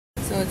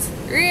So it's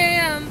 3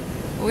 a.m.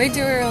 way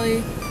too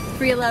early.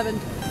 3:11.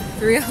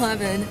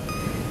 3:11.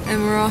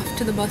 And we're off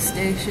to the bus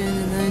station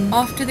and then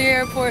off to the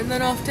airport and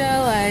then off to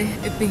LA.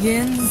 It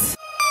begins.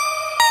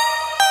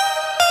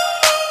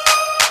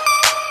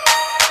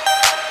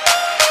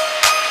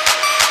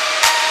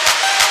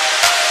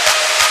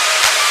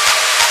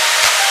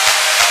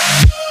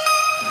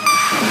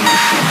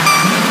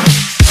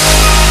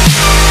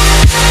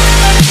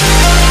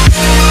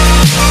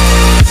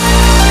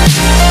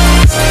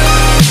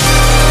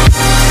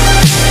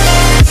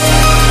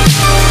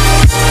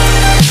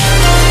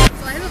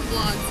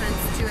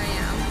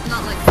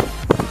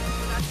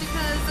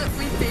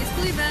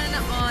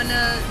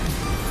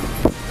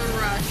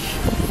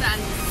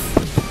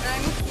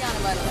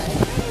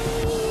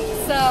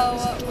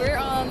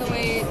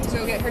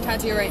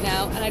 Tattoo right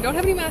now, and I don't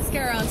have any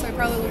mascara on, so I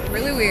probably look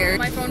really weird.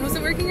 My phone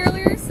wasn't working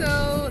earlier,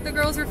 so the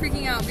girls were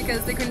freaking out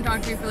because they couldn't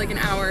talk to me for like an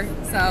hour.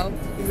 So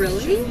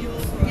really?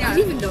 Yeah. I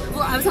didn't even know.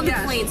 Well, I was on the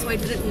plane, so I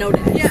didn't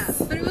notice. Yeah,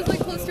 but it was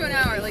like close to an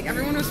hour. Like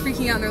everyone was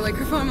freaking out. And they're like,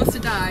 her phone must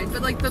have died.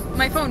 But like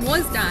my phone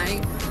was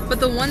dying, but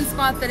the one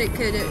spot that it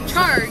could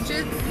charge,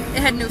 it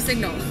had no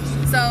signal.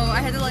 So I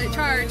had to let it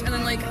charge and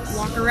then like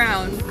walk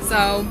around.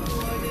 So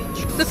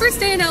the first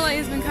day in LA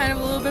has been kind of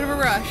a little bit of a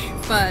rush,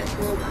 but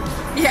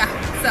yeah.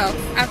 So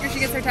after she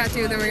gets her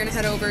tattoo, then we're gonna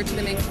head over to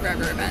the Make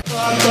Forever event.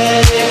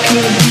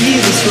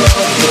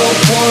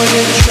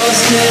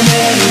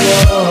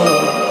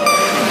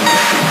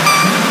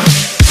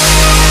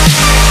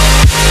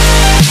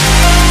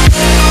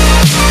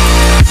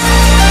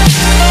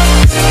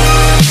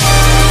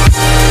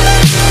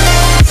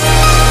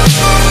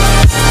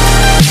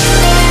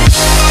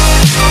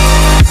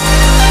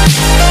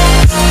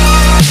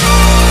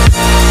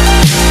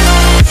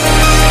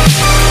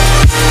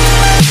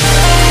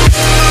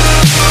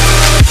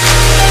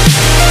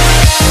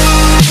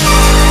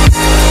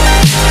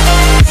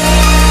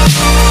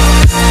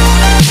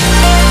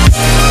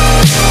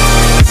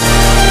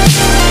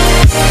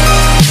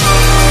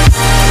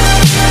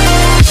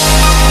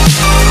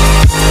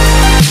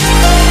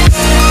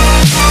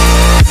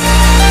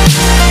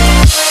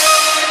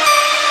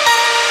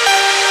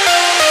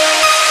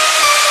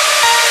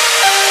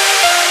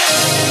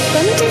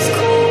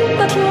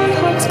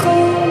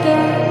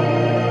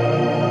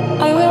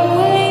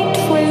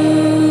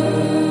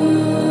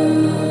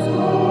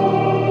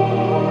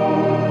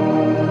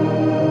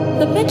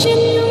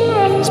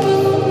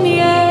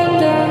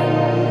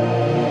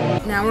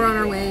 Now we're on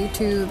our way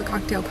to the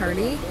cocktail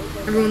party.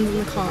 Everyone's in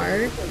the car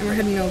and we're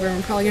heading over.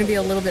 We're probably gonna be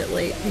a little bit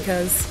late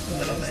because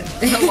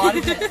a lot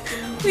of it.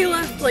 We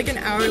left like an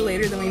hour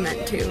later than we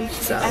meant to.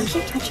 So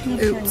actually touching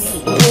it. Oops.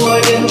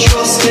 Wouldn't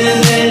trust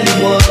in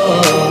anyone.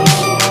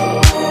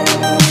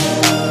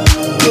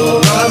 Your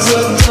eyes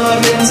are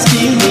diamonds,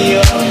 keep me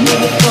up.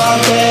 Never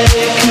thought that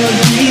it could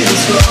be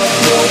this rough.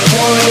 No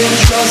point in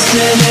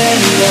trusting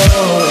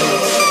anyone.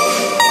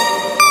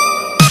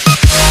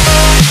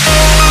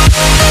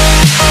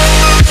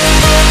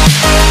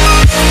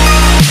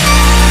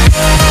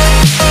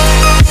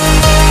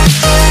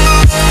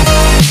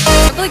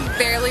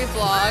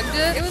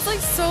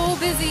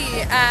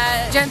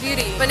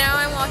 But now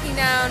I'm walking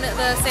down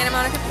the Santa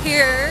Monica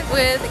Pier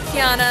with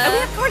Kiana. And we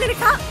have corn in a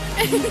cup.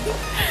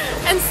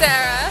 And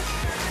Sarah.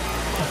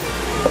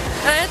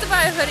 And I had to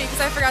buy a hoodie because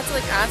I forgot to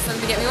like ask them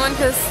to get me one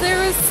because there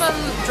was some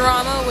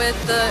drama with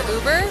the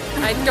Uber.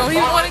 I don't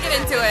even want to get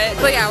into it.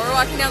 But yeah, we're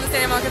walking down the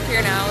Santa Monica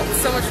Pier now. It's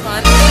so much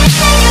fun.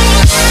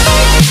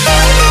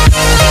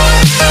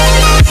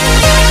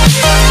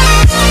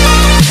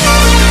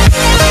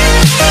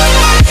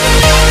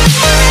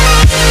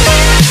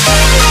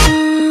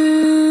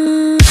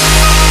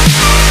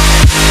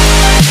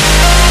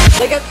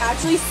 Like I'm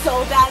actually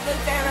so bad at the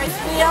Ferris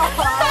wheel.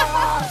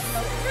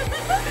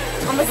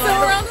 Oh my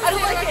god, I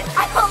don't like it.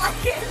 I don't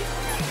like it.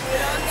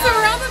 So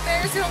we're on the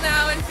Ferris wheel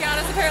now and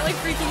Kiana's apparently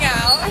freaking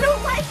out. I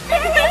don't like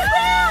Ferris wheels.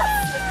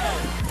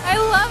 I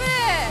love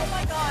it. Oh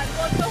my god,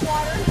 look, the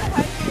water is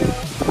behind you.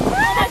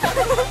 Oh my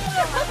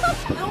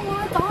god. I don't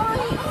want to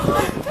die.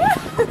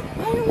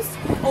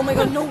 Oh my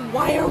god, no,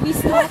 why are we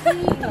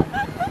stopping?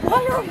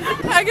 Why are we?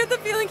 I get the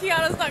feeling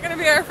Kiana's not going to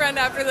be our friend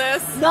after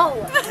this.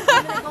 No,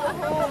 I'm gonna go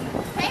home.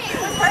 Hey, it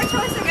was her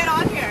choice to get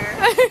on here.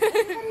 I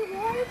didn't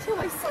want to,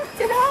 I sucked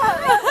it up.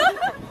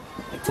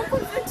 I took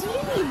one for the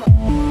team.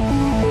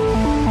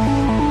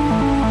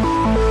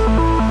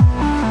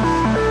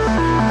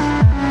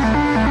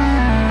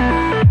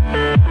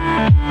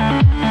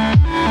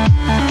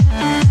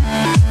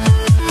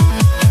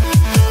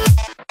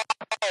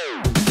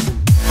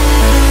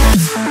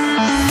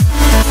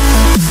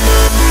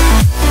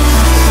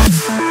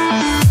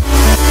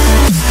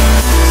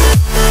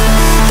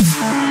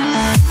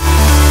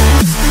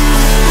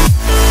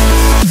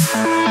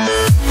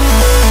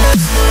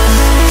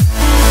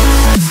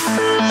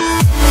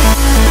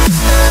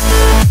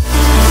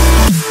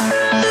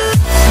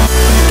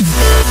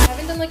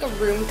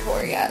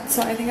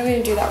 So I think I'm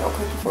gonna do that real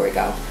quick before we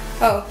go.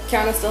 Oh,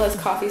 Kiana still has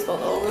coffee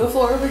spilled all over the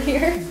floor over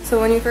here. So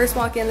when you first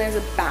walk in, there's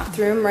a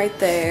bathroom right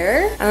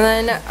there.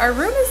 And then our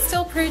room is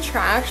still pretty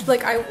trashed.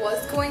 Like, I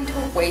was going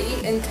to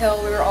wait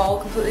until we were all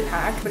completely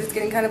packed, but it's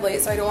getting kind of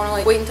late, so I don't want to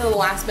like wait until the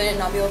last minute and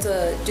not be able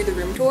to do the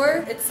room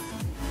tour. It's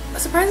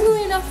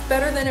surprisingly enough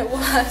better than it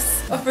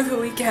was over the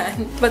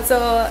weekend. But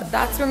so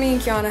that's where me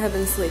and Kiana have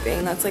been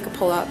sleeping. That's like a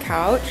pull-out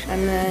couch,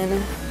 and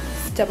then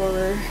step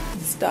over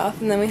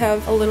stuff, and then we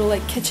have a little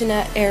like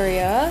kitchenette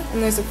area,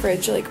 and there's a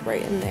fridge like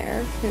right in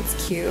there.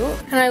 It's cute,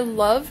 and I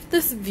love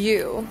this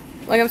view.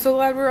 Like, I'm so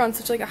glad we're on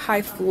such like a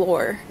high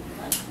floor.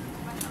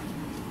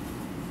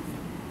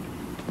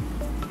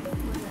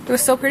 It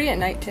was so pretty at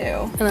night too.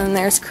 And then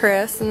there's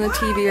Chris and the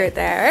TV right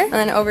there. And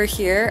then over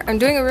here, I'm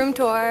doing a room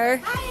tour.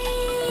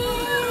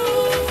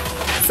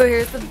 So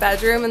here's the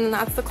bedroom, and then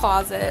that's the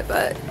closet,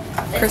 but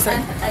Chris,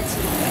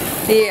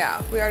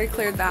 yeah, we already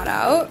cleared that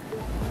out.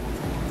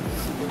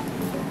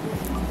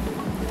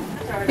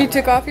 You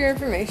took off your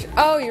information.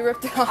 Oh, you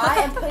ripped it off.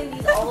 I am putting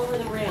these all over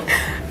the room.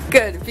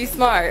 Good, be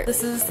smart.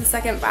 This is the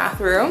second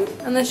bathroom,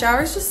 and the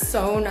shower is just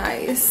so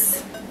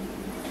nice.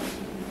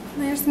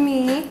 There's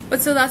me.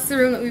 But so that's the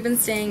room that we've been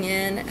staying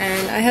in,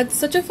 and I had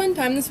such a fun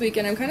time this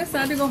weekend. I'm kind of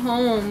sad to go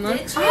home.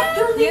 Did you?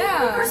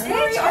 Yeah.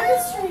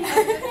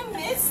 I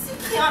missed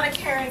Kiana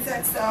Karen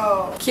said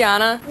so.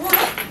 Kiana?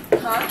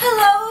 Huh?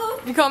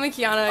 Hello. You call me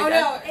Kiana Oh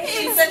again? no,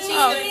 she said she's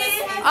gonna miss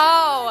me.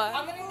 Oh.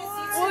 I'm gonna miss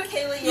you too,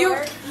 Cailli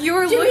York. You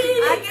were looking.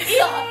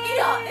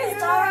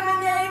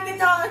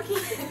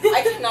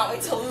 I cannot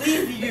wait to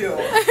leave you.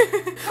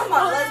 Come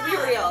on, let's be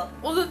real.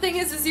 Well, the thing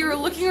is you were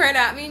looking right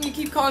at me, and you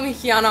keep calling me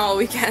Kiana all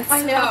weekend.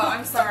 I know,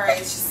 I'm sorry.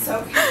 It's just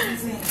so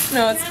confusing.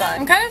 No, it's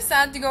fine. I'm kind of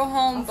sad to go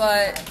home,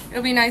 but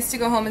it'll be nice to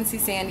go home and see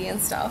Sandy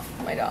and stuff,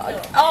 my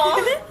dog.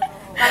 Oh,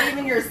 not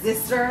even your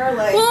sister?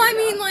 Like. Well, I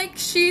mean, like,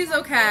 she's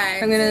okay.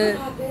 I'm gonna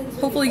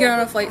hopefully get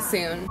on a flight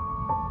soon.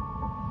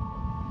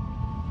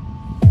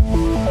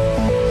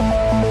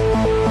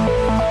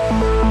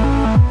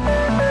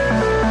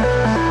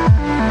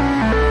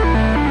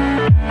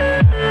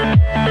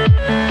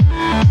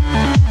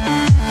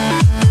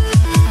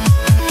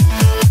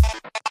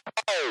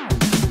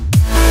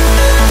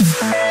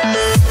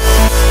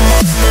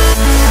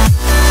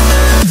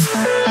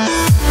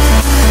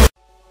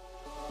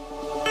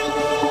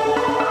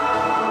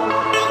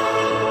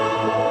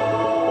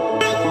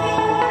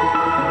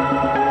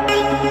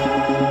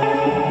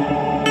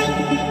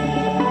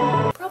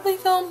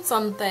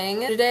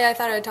 Something. Today I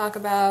thought I'd talk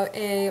about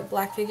a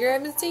black figure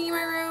I've been seeing in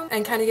my room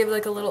and kind of give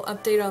like a little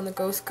update on the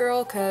ghost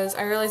girl, because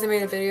I realized I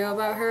made a video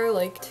about her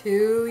like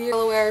 2 years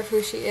ago. Aware of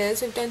who she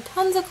is. We've done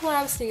tons of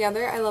collabs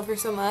together. I love her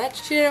so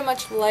much. She did a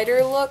much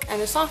lighter look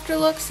and a softer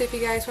look, so if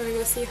you guys want to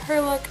go see her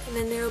look, and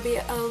then there will be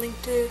a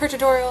link to her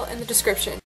tutorial in the description.